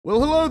Well,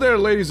 hello there,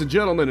 ladies and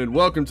gentlemen, and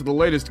welcome to the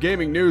latest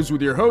gaming news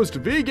with your host,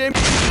 V-Game.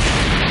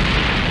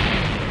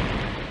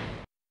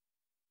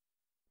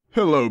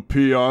 Hello,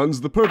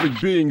 peons. The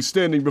perfect being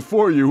standing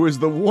before you is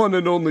the one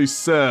and only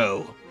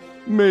Cell.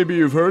 Maybe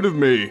you've heard of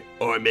me.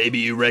 Or maybe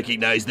you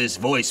recognize this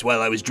voice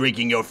while I was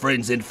drinking your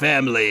friends and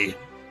family.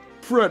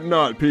 Fret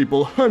not,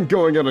 people. I'm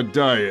going on a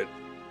diet.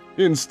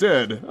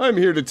 Instead, I'm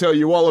here to tell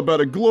you all about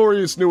a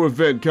glorious new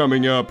event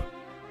coming up.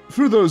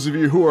 For those of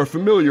you who are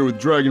familiar with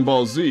Dragon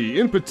Ball Z,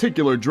 in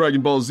particular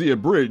Dragon Ball Z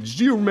Abridged,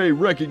 you may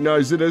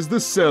recognize it as the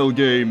Cell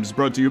Games,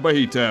 brought to you by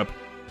Heatap.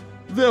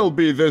 They'll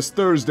be this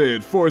Thursday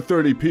at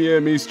 4:30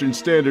 p.m. Eastern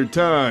Standard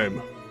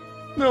Time.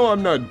 No,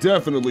 I'm not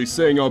definitely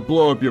saying I'll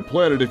blow up your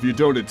planet if you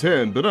don't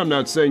attend, but I'm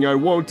not saying I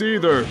won't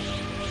either.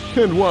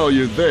 And while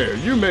you're there,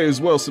 you may as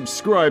well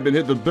subscribe and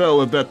hit the bell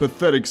of that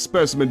pathetic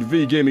specimen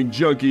V-Gaming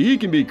junkie. He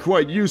can be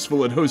quite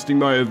useful at hosting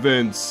my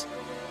events.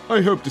 I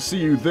hope to see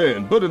you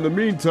then, but in the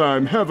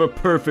meantime, have a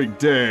perfect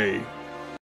day.